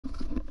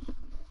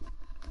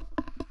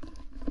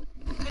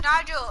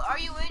Nigel, are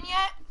you in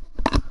yet?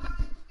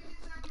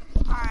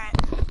 Alright.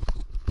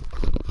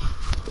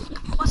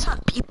 What's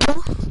up,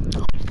 people?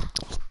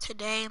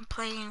 Today I'm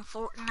playing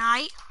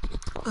Fortnite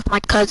with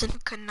my cousin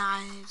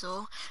Kmainor06Playz.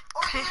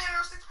 Or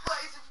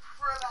Kmainor06Playz if you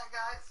prefer that,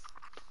 guys.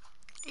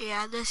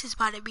 Yeah, this is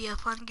about to be a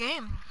fun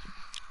game.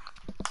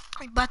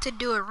 We're about to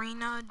do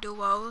arena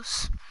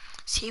duos.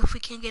 See if we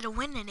can get a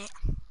win in it.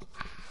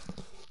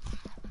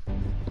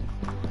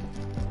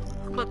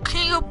 But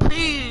can you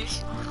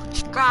please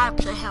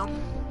subscribe to him?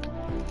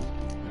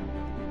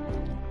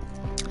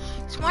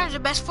 He's one of the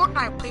best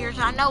Fortnite players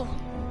I know.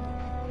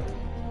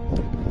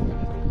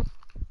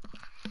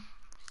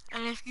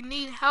 And if you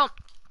need help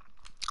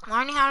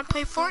learning how to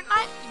play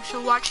Fortnite, you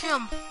should watch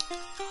him.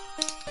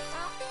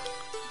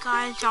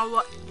 Guys, y'all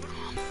what?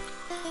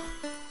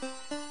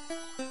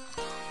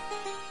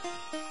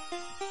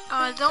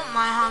 Don't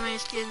mind how many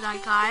skins I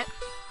got.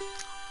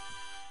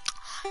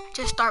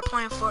 Just start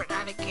playing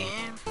Fortnite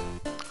again.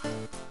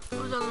 It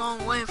was a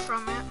long way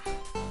from it.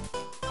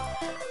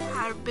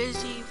 Had a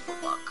busy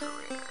football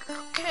career.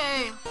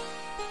 Okay.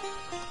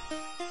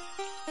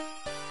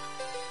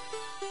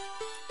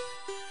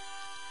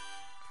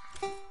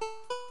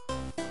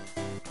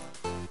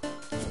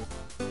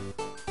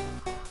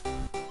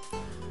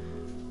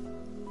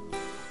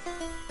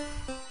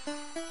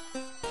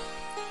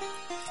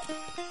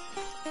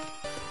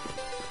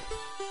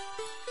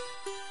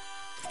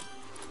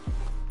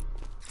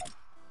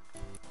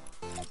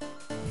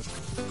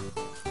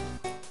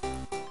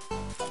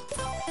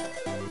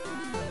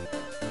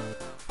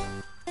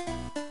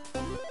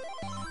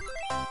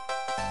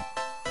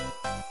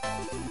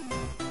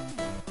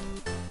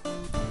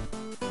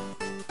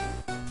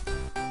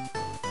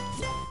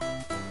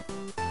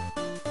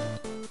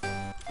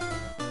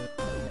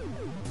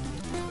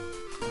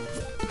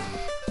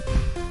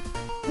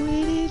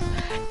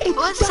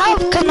 What's up,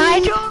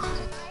 Kmainor?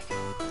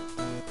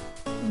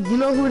 You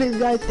know who it is,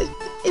 guys?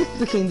 It's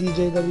the King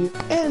DJW,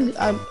 and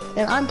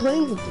I'm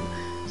playing with you.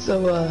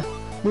 So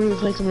we're gonna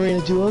play some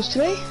arena duos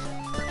today.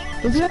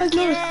 If you guys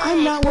notice,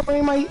 I'm not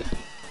wearing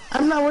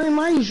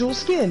my usual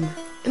skin,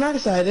 and I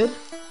decided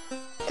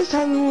it's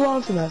time to move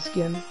on from that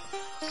skin.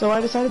 So I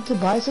decided to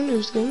buy some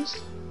new skins,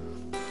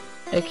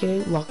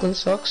 aka Lachlan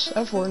Sucks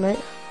at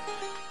Fortnite,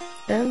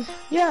 and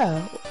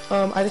yeah,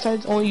 I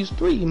decided to only use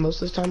 3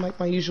 most of the time, like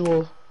my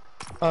usual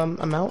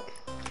amount.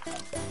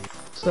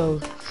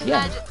 So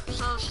yeah.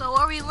 So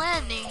are we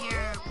landing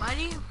here,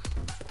 buddy?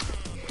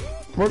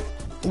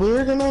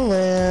 We're gonna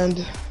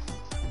land.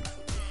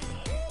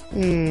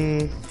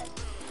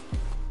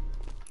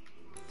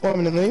 Well, a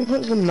minute, let me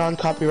put some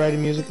non-copyrighted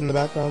music in the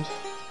background.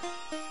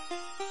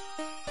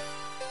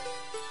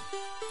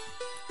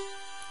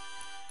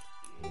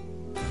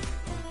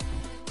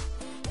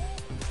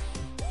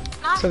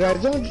 So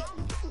guys,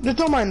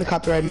 don't mind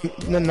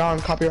the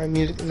non-copyright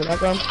music in the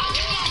background.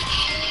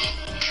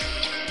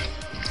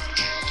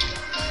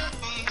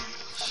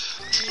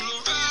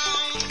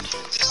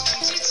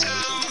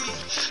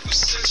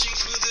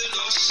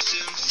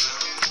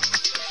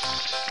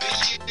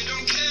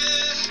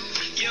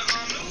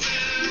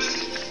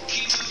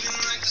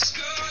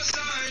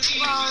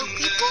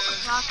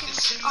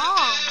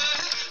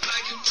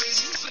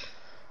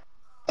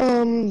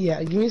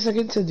 Yeah, give me a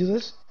second to do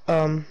this.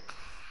 Guys,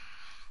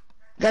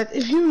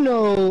 if you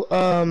know,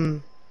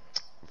 I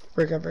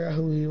forgot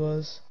who he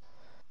was.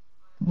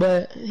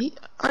 But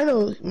I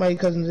know my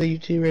cousin's a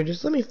YouTuber,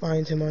 just let me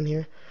find him on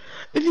here.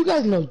 If you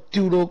guys know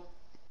Doodle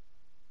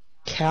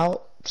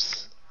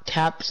Claps,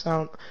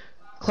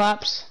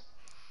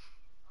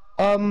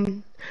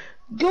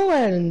 go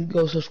ahead and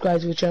go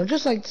subscribe to the channel,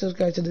 just like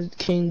subscribe to the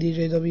King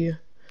DJW.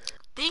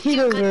 He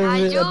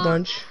deserves it a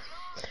bunch.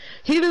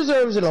 He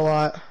deserves it a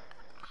lot.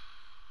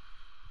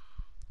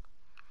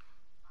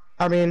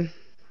 I mean,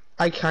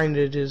 I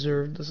kinda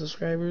deserve the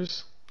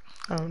subscribers.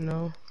 I don't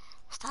know.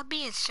 Stop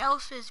being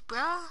selfish,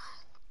 bruh.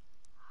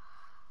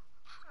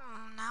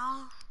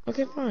 No.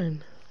 Okay,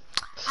 fine.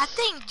 I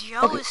think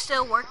Joe is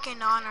still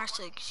working on our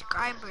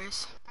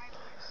subscribers.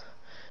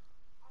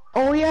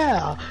 Oh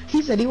yeah,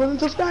 he said he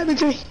wasn't subscribing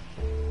to me.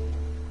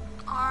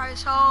 Alright,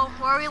 so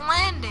where are we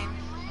landing?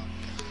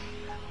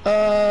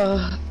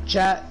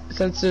 Chat.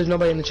 Since there's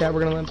nobody in the chat,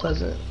 we're gonna land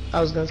Pleasant. I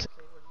was gonna say.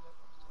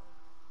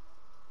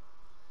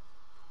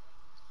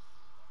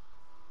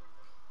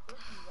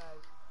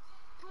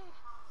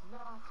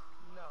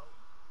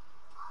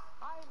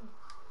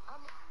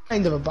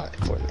 Kind of a bot at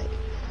Fortnite,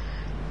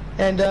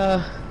 and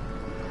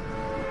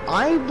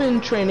I've been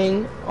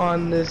training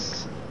on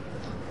this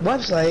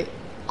website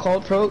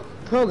called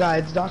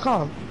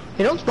ProGuides.com.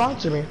 They don't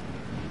sponsor me.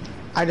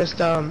 I just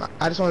want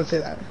to say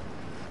that.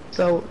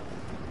 So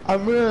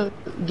I'm gonna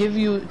give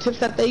you tips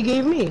that they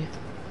gave me.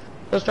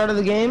 The start of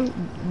the game,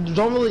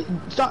 don't really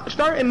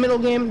start in middle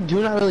game.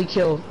 Do not really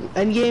kill.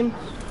 End game,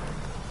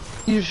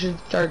 you should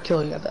start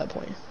killing at that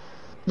point.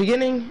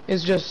 Beginning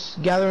is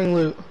just gathering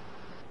loot.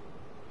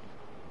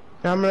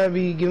 And I'm gonna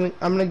be getting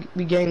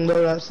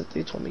loadouts that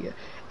they told me to get.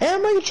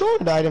 And my controller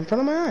died in front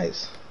of my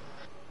eyes.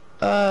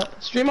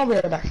 Stream, I'll be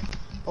right back.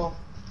 Well,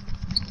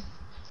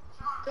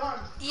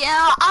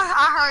 Yeah,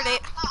 I heard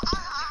it.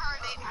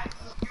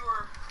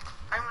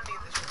 I'm gonna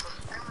need this.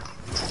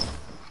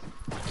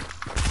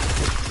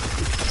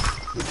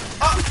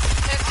 Oh,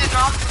 it's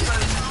off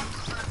because.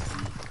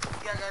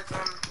 Yeah, guys,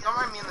 don't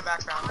mind me in the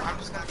background. I'm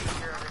just gonna be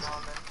here every now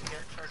and then to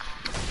get charged.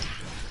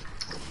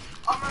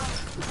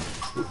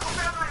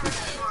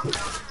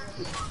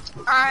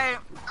 Alright,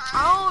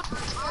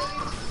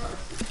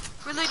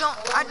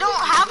 I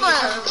don't have a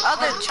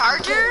other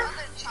charger.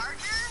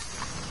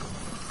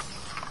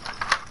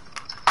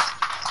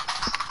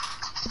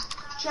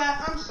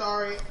 Chat, I'm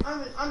sorry.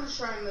 I'm just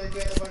trying to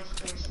get a bunch of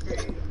things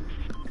straight.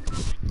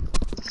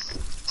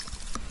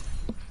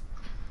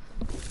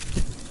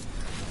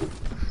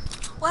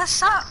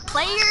 What's up,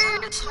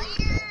 players?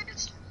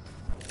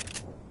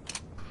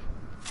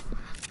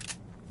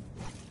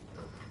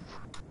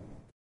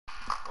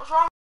 What's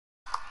wrong?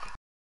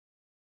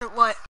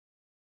 What?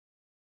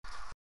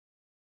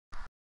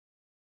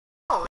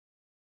 Oh.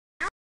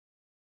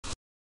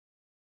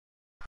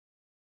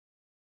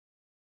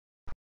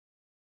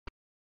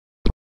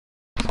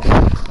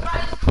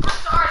 Guys, I'm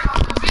sorry,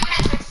 we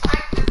didn't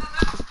expect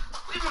this.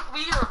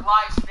 We are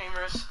live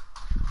streamers.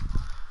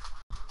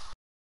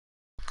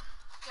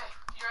 Okay,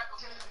 you're at,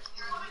 okay.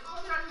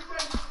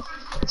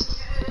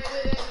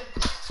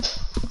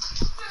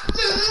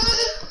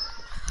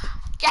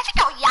 Yes, I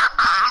know, yeah.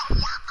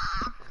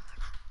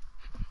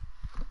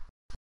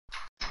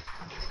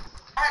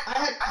 I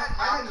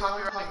had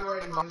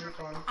non-copyrighted music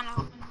on. I know.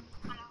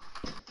 I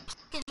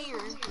can hear.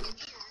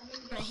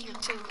 I'm here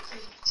too.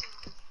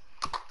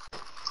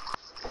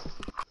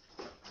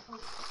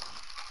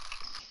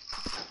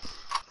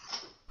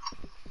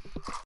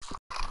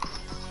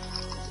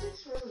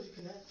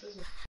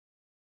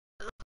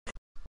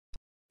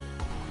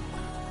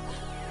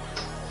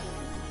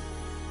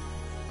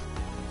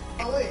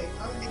 Oh wait,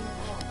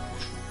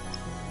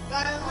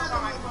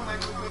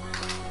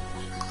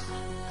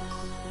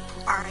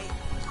 Alright,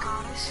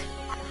 guys.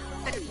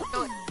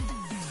 Do it.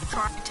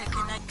 Trying to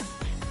connect.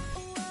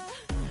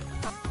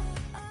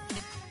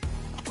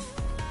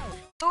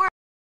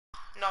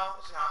 No,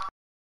 it's not.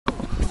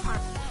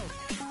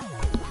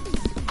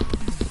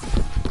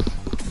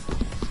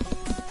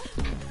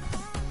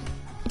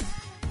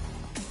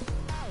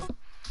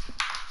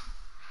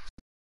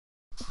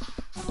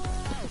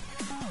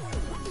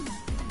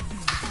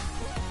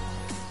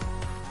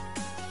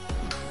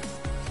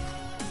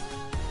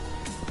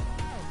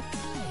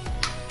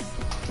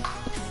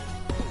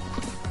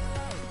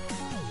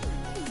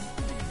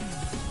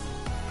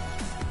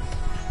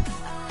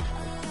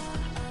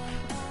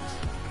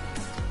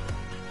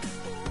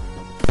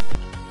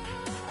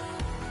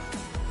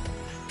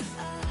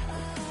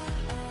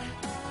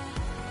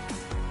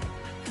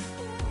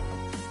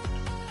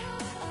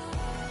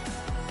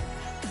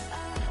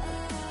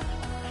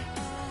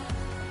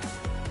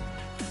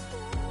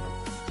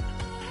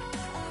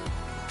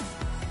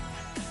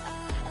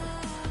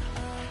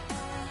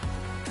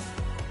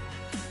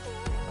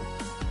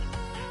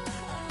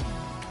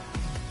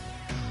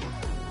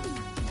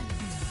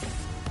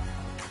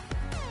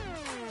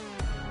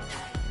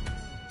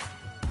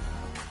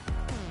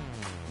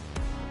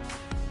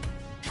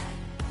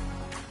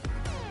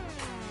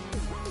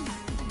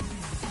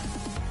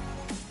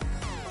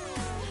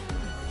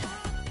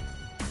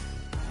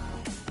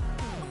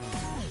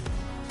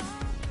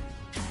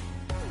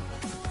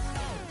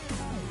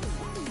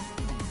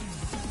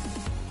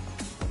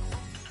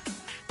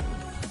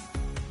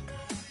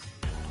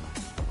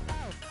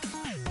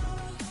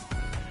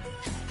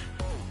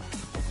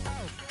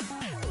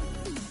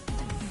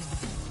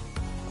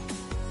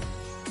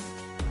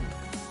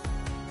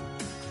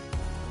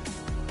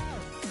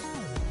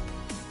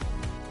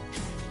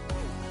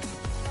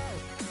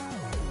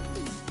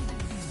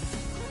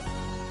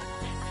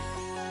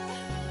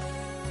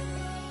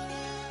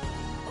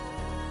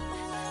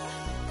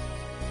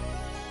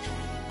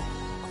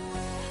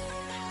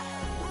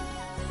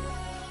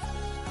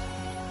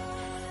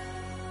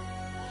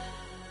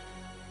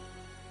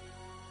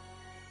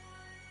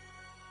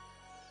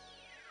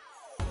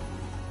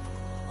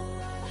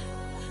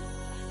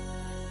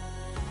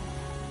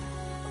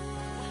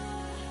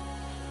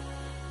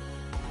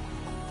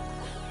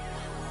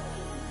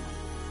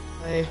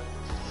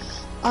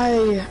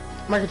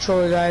 My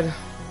controller died.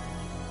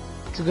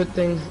 It's a good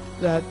thing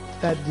that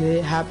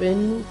did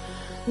happen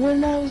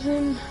when I was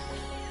in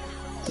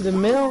the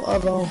middle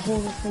of a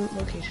whole different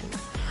location.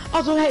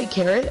 Also, hey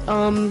Carrot,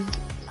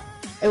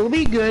 it will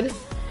be good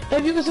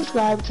if you can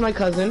subscribe to my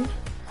cousin.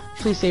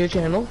 Please save your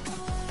channel,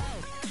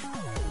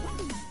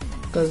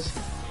 cause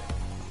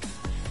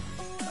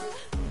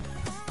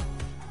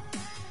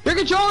your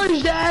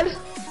controller's dead.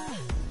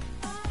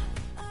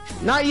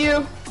 Not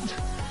you.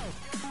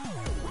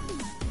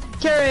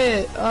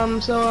 Carrot,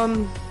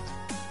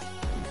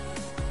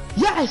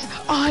 yes,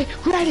 I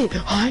read it.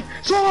 I'm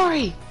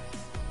sorry.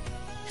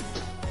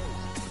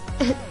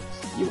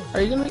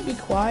 Are you gonna make me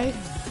quiet?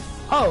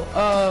 Oh,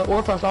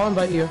 Warfrost, I'll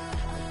invite you.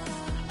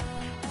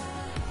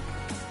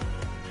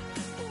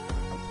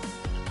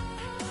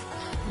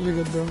 You're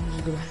good, bro.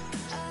 You're good.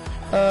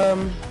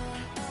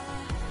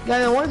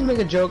 Guys, I wanted to make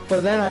a joke,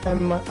 but then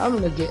I'm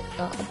gonna get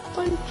a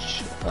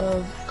bunch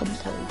of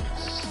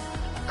complaints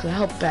because of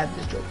how bad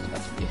this joke is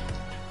about to be.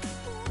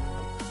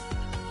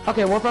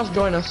 Okay, Warfrost,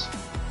 join us.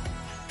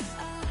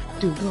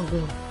 Dude,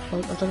 go.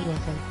 I'm talking to my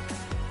friend.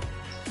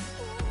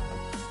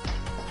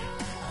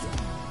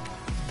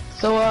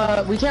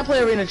 So, we can't play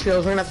arena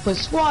trios. We're gonna have to play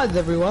squads,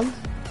 everyone.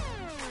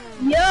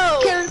 Yo,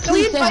 Karen, can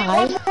we say invite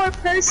hi? one more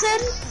person?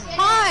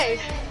 Hi.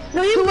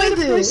 No, you Who invite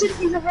a is it?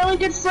 person. He's a really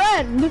good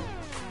friend.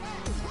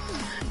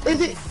 Is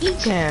it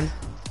Etan?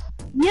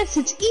 Yes,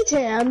 it's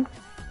Etan.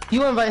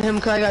 You invite him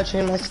because I got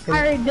changed my I skin.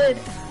 already did.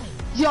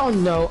 Y'all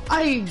know,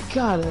 I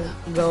gotta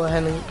go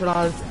ahead and put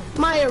on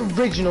my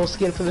original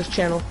skin for this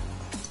channel.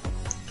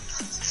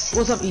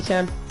 What's up,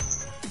 Etan?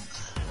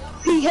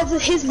 He has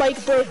his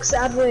mic broke.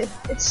 Sadly,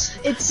 it's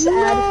sad.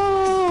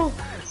 No!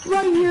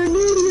 Right here,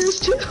 New Year's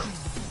too.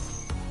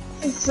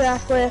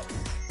 Exactly.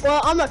 Well,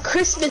 I'm a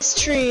Christmas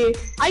tree.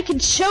 I can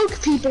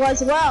choke people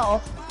as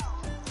well.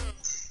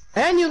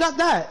 And you got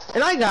that.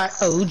 And I got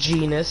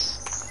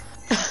OG-ness.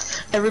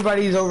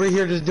 Everybody's over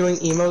here just doing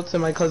emotes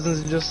and my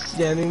cousin's just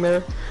standing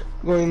there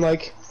going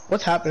like,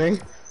 what's happening?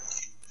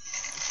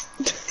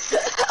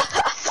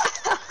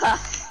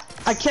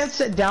 I can't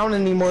sit down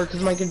anymore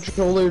because my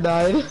controller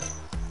died.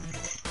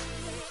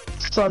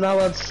 So I'm not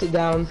allowed to sit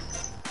down.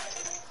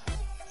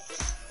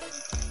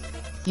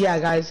 Yeah,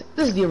 guys,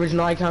 this is the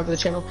original icon for the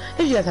channel.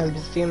 If you guys haven't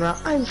been seeing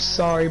around, I'm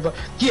sorry, but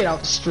get out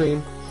the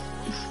stream.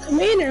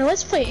 Kmainor,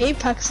 let's play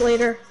Apex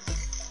later.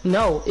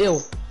 No, ew.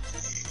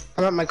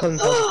 I'm at my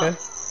cousin's house, okay?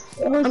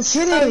 I'm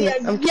kidding. Oh, yeah,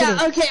 I'm kidding.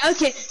 Yeah,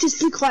 okay. Just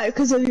be quiet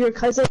because of your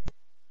cousin.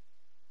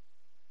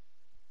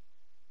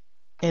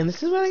 And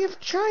this is what I get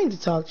for trying to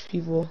talk to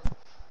people.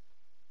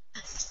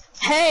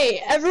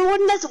 Hey,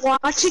 everyone that's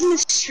watching the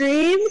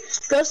stream,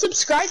 go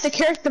subscribe to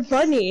Character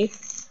Bunny.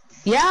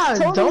 Yeah,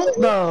 Totally.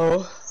 don't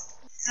though.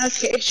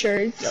 Okay,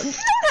 sure. You don't have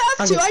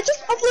I'm to. just- I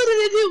just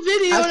uploaded a new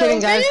video. I'm kidding,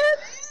 guys.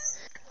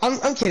 man.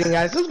 I'm kidding,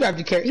 guys. Subscribe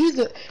to Carrot. He's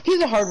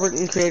a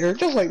hardworking creator,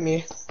 just like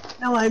me.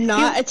 No, I'm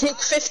not. I take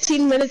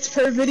 15 minutes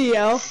per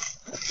video.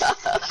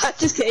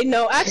 Just kidding.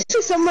 No,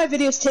 actually, some of my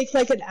videos take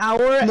like an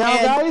hour. Now,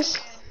 and guys,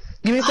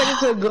 give me a second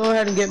to go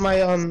ahead and get my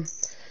phone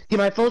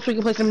so we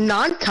can play some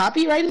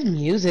non-copyrighted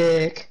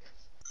music.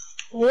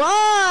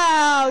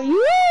 Wow! Woo!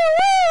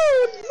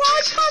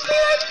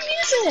 Non-copyrighted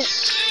music.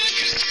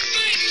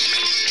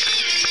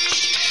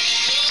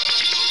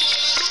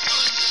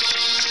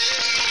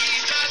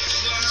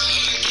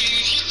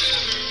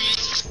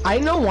 I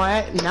know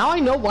why. Now I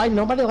know why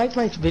nobody likes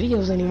my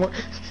videos anymore.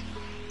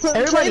 Play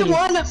Everybody. the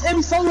one of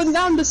him falling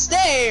down the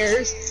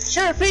stairs.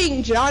 Sure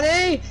thing,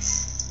 Johnny.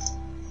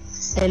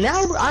 And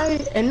now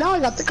I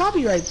got the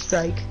copyright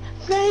strike.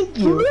 Thank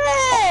you.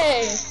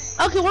 Hooray!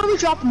 Okay, what are we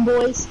dropping,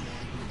 boys?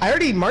 I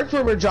already marked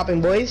where we're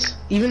dropping, boys.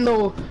 Even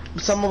though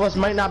some of us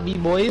might not be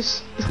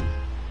boys.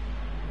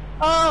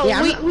 Oh,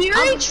 Yeah, we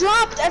already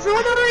dropped.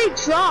 Everyone already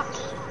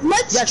dropped.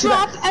 Let's Yeah, too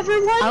drop, bad.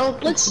 everyone.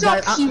 Let's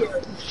drop guys,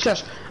 here.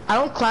 Shush. I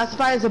don't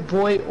classify as a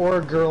boy or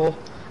a girl.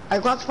 I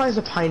classify as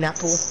a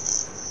pineapple.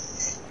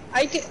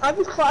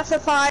 I'm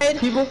classified.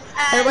 People,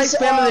 as, everybody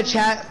spam in the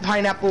chat.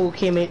 Pineapple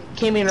came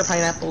in or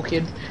pineapple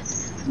kid.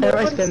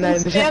 Everybody spam that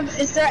in the chat.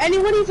 Is there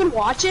anyone even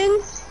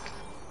watching?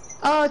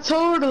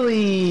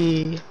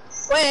 Totally.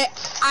 Wait,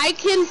 I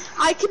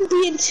can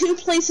be in two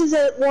places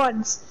at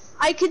once.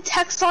 I can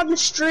text on the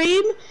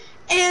stream,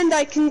 and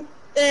I can.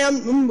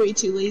 I'm way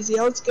too lazy.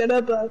 I was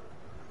gonna, but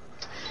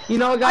You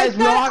know, guys,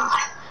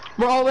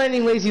 we're all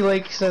landing Lazy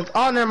Lake since.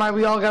 Oh, never mind.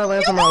 We all gotta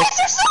land you somewhere guys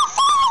else.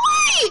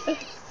 are so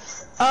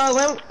far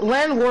away.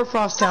 Land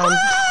Warfrost Town.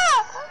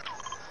 Ah!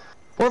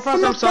 Warfrost, I'm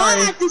I'm not sorry.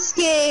 bad at this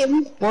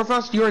game.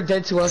 Warfrost, you are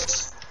dead to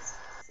us.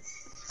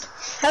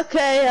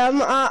 Okay,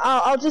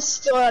 I'll just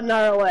steal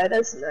another way.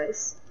 That's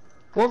nice.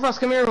 Warfrost,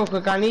 come here real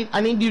quick. I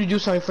need you to do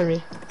something for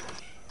me.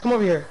 Come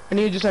over here. I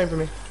need you to do something for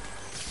me.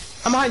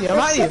 I'm behind you. I'm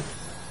behind you.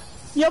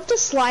 You have to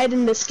slide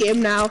in this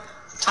game now.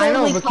 I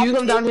know, Totally but can you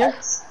come down here?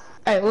 Apex.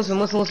 Hey,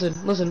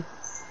 listen.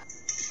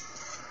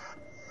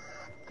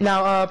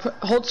 Now,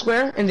 hold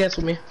square and dance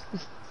with me.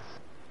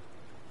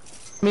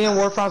 Me and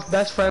Warfrost,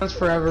 best friends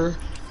forever.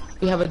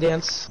 We have a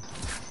dance.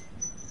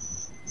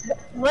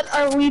 What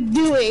are we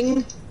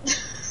doing?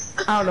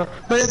 I don't know,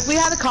 but if we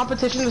had a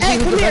competition to see Hey,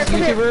 who's the come best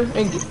here, YouTuber,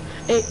 and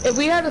if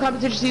we had a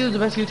competition to see who's the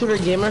best YouTuber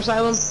in Gamer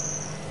Asylum,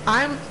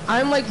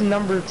 I'm like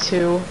number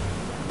 2.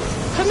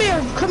 Come here,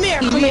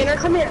 Kmainor,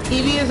 come here.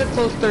 Evie is a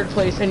close 3rd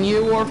place, and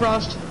you,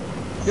 Warfrost,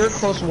 you're a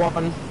close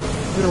 1. You're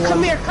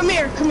Come 1.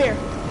 here.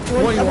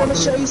 What do you I want want to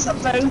from show me? you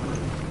something.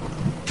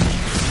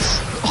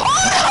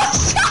 Oh,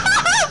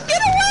 stop!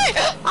 Get away!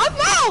 I'm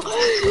out!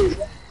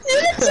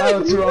 That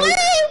was wrong.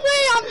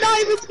 Wait, I'm not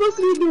even supposed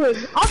to be doing.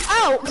 I'm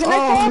out! Can I Oh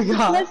fall my off the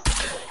God.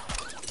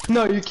 cliff?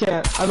 No, you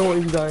can't. I don't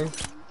want you dying.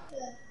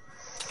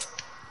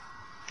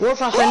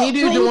 Warfrost, I need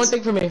you to do one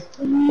thing for me.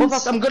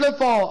 Warfrost, I'm gonna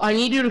fall. I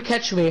need you to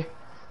catch me.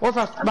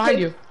 Warfrost, behind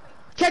you.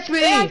 Catch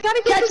me! Yeah, I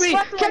gotta get Catch this me!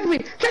 weapon.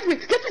 Catch me!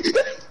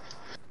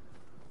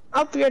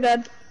 Oh, you're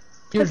dead.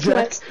 You're That's Jack.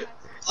 nice.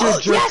 You're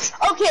a jerk. Yes!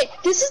 Okay,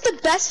 this is the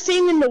best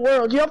thing in the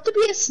world. You have to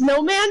be a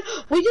snowman.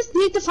 We just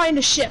need to find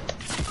a ship.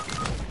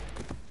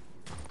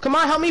 Come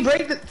on, help me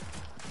break the...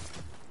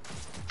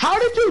 How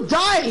did you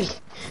die?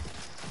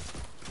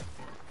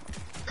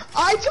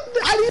 I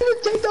didn't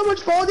even take that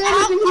much fall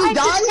damage and you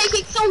died? Why is it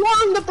taking so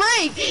long to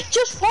break?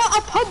 Just fought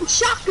a pump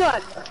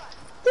shotgun.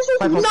 This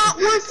is not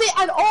worth it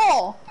at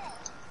all.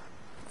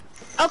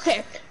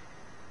 Okay.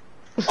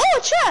 Oh,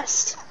 a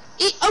chest.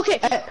 Okay.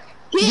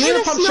 Give me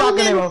the pump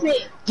shotgun ammo.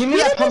 Give me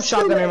that pump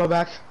shotgun ammo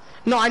back.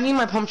 No, I need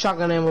my pump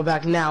shotgun ammo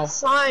back now.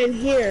 Fine,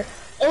 here.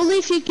 Only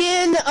if you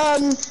get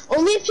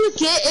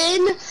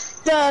in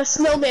the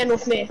snowman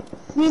with me.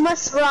 We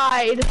must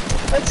ride.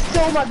 Let's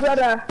go, my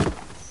brother.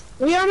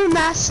 We are the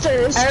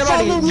masters.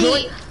 Everybody, follow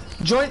me.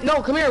 Join.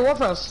 No, come here,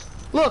 Warfrost.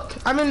 Look,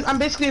 I'm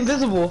basically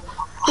invisible.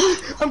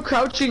 I'm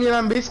crouching and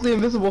I'm basically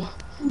invisible.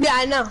 Yeah,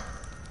 I know.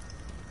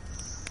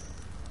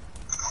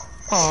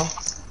 Aw.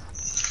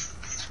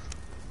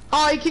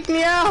 Oh, he kicked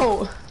me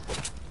out.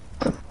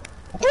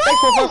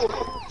 Thanks, Warfrost.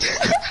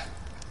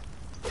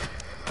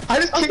 I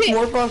just kicked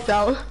Warfrost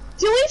out.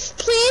 Do we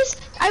please?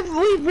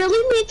 We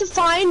really need to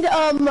find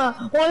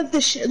one of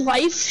the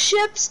life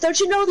ships. Don't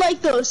you know,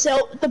 like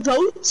the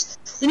boats?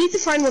 We need to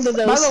find one of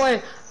those. By the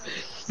way,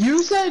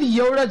 you said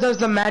Yoda does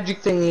the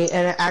magic thingy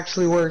and it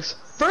actually works.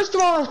 First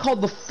of all, it's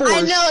called the Force.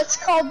 I know it's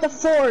called the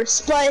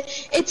Force, but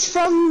it's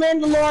from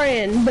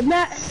Mandalorian. In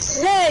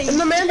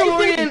the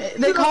Mandalorian,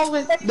 they call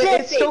it.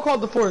 It's still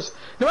called the Force.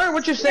 No matter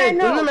what you say, in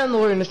the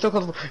Mandalorian, it's still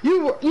called the Force.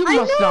 You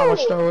must not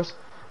watch Star Wars.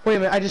 Wait a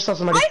minute, I just saw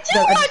somebody. I do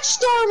watch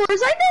Star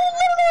Wars. I know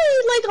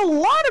literally like a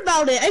lot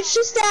about it. It's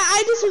just that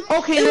I just.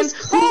 Okay, then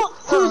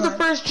who's the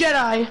first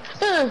Jedi?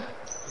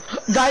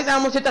 Guys, I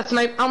almost hit that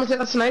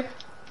snipe.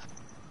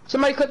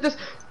 Somebody clip this.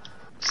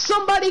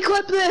 Somebody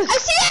clip this. I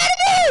see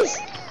enemies.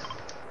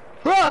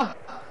 Bruh,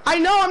 I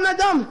know, I'm not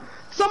dumb.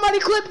 Somebody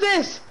clip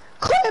this.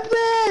 Clip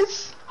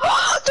this.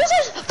 This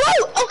is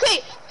boat.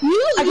 Okay,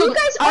 you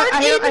guys aren't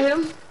I hit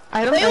him.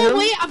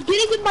 Wait, I'm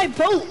getting in my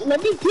boat.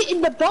 Let me get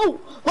in the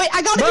boat. Wait,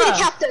 I gotta be the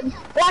captain.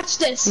 Watch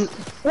this.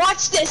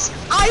 Watch this.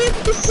 I am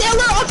the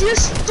sailor of your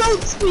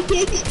boat,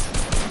 speaking.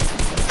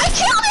 I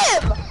killed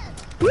him.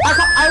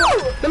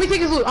 Let me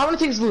take his loot. I want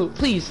to take his loot,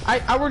 please.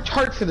 I worked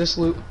hard for this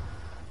loot.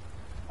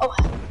 Oh,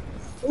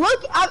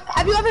 look!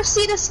 Have you ever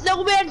seen a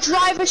snowman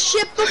drive a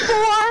ship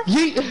before?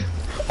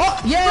 Oh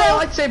yeah,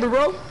 lightsaber,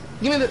 bro.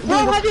 Give me the.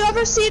 Bro, have you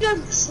ever seen a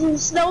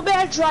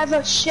snowman drive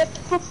a ship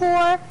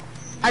before?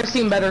 I've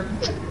seen better.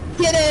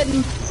 Get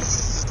in,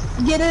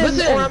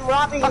 Listen, or I'm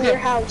robbing your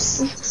house.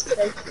 Just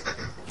kidding.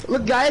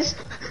 Look, guys,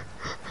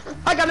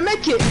 I got a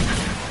med kit.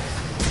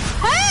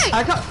 Hey!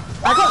 I caught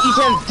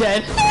E10's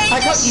dead. I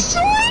caught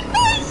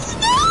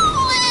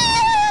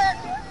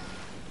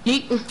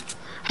E10.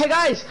 Hey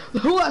guys,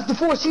 who has the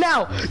Force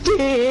now? You,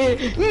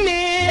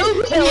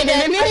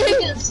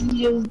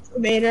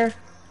 Kmainor.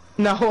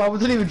 No, I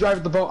wasn't even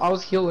driving the boat. I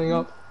was healing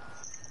up.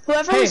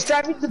 Whoever was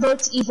driving the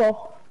boat's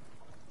evil.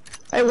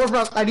 Hey,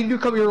 Warfrost, I need you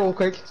to come here real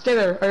quick. Stay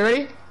there. Are you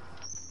ready?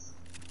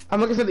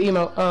 I'm looking for the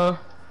email.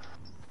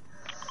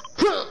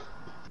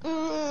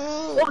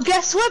 Well,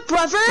 guess what,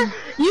 brother?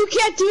 You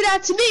can't do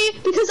that to me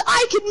because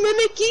I can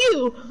mimic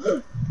you.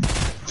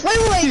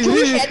 Wait, can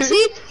we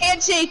handshake?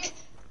 Handshake.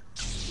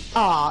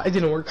 Ah, it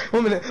didn't work.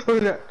 1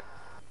 minute.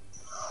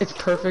 It's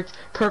perfect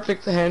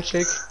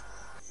handshake.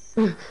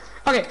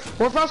 Okay,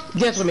 Warfrost,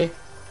 dance with me.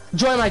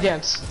 Join my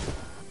dance.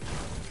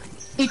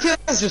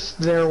 E10's just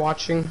there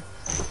watching.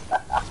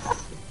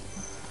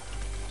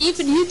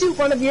 Even you do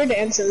one of your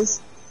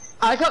dances.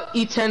 I like how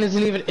E10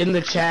 isn't even in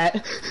the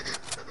chat.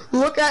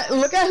 Look at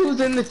who's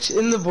in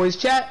the voice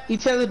chat.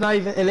 E10 is not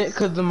even in it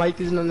because the mic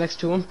isn't next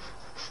to him.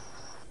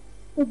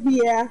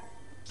 Yeah.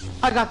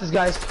 I got this,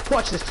 guys.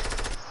 Watch this.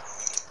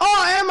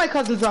 Oh, and my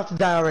cousin's about to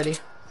die already.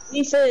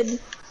 Ethan.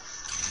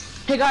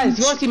 Hey guys,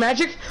 you want to see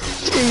magic?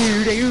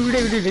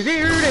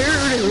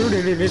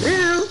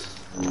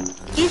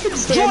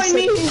 Ethan's Join dancing.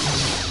 me!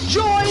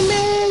 Join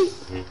me!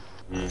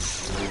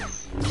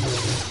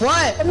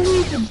 What? What are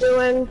you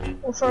doing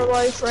with our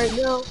life right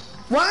now?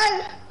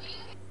 What?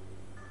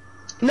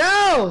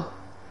 No!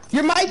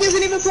 Your mic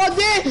isn't even plugged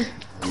in!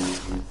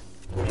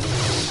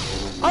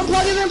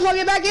 Unplug it and plug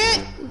it back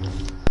in!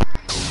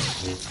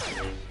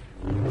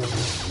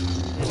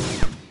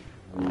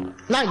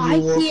 Not you,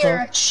 I hear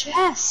a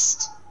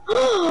chest. Hey,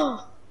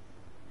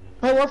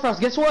 Warfrost,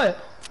 guess what?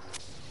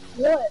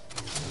 What?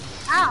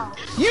 Ow.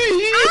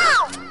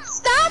 Ow!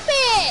 Stop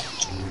it!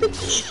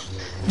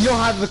 You don't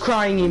have the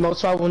crying emote,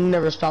 so I will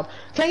never stop.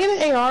 Can I get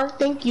an AR?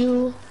 Thank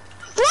you.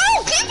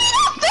 Bro, give me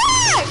that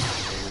back!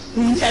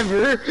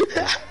 Never.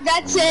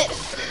 That's it.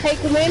 Hey,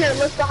 Kmainor,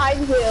 look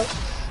behind you.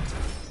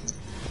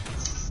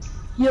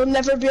 You'll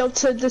never be able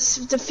to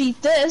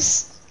defeat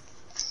this.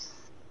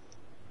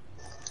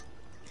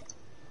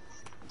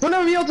 You'll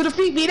never be able to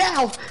defeat me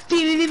now.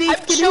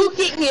 I'm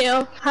choking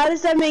you. How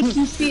does that make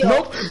you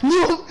feel?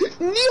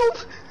 Nope.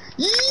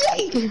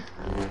 Yay!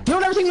 You'll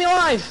never take me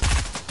alive.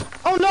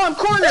 Oh no, I'm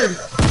cornered.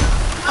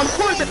 I'm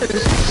cornered.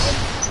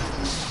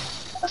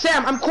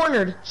 Sam, I'm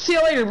cornered. See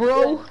you later,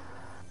 bro.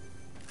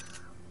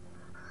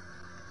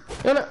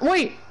 No,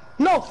 wait.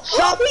 No,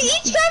 stop. We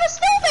each got a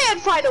snowman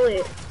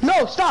finally.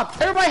 No, stop.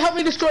 Everybody help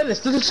me destroy this.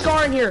 There's a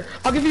scar in here.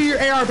 I'll give you your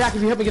AR back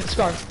if you help me get the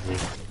scar.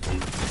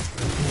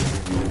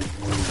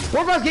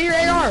 Warboss, get your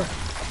AR.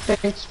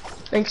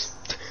 Thanks.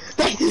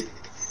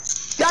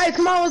 Guys,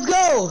 come on, let's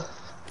go.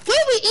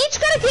 Wait, we each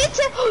gotta get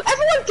into,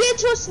 everyone get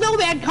into a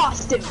snowman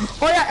costume.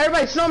 Oh yeah,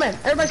 everybody snowman.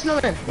 Let's go.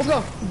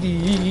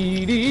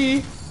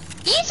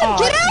 Ethan,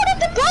 get out of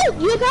the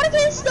boat. You gotta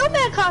get a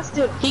snowman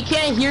costume. He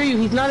can't hear you.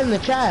 He's not in the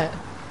chat.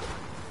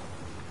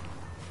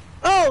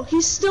 Oh,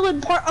 he's still in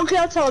part. Okay,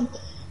 I'll tell him.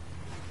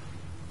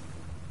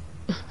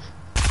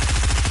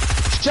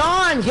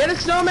 John, get a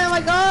snowman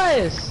like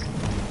us.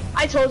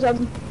 I told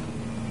him.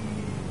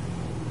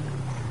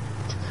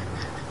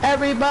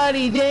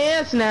 Everybody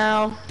dance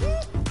now.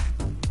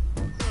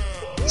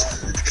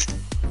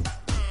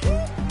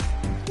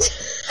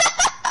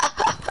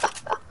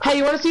 Hey,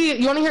 you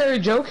wanna hear a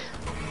joke?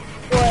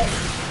 What?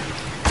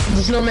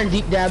 The snowman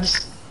deep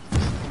dabs.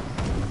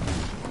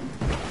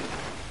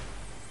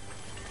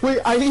 Wait,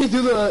 I need to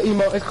do the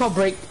emote. It's called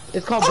break.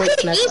 It's called break.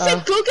 Okay,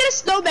 Ethan, go get a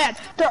snowman.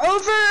 They're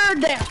over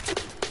there.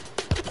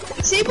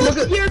 Sable,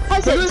 your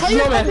cousin. Look at the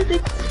snowman.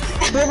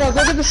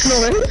 Look at the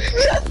snowman.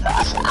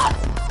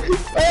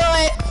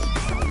 Wait.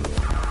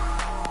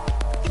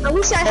 I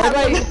wish I had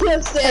one of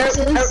those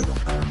dances.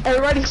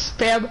 Everybody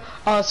spam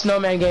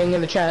snowman gang in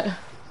the chat.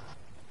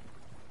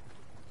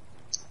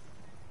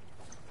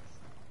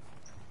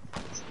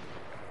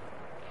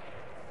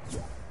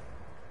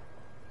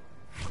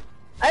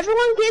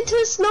 Everyone get into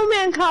a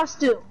snowman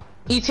costume.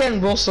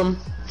 Ethan Wilson.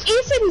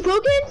 Ethan, go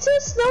get into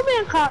a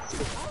snowman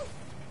costume.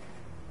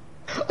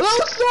 That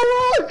was so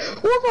wrong!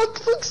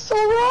 What looks so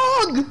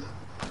wrong?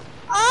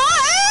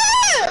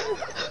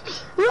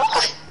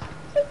 Right.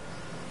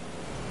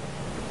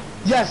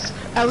 Yes,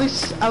 at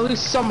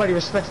least somebody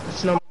respects the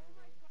snowman.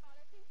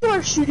 People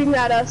are shooting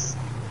at us.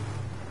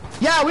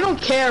 Yeah, we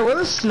don't care. We're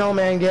the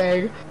snowman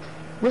gang.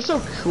 We're so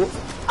cool.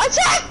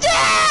 Attack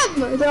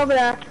them! They're over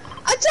there.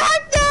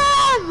 Attack them!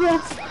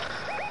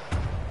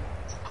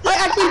 I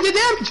actually did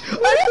damage!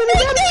 What do you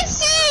think they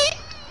see?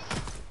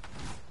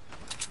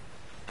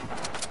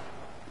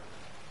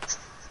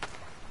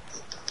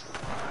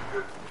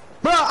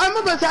 Bro, I'm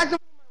about to attack them.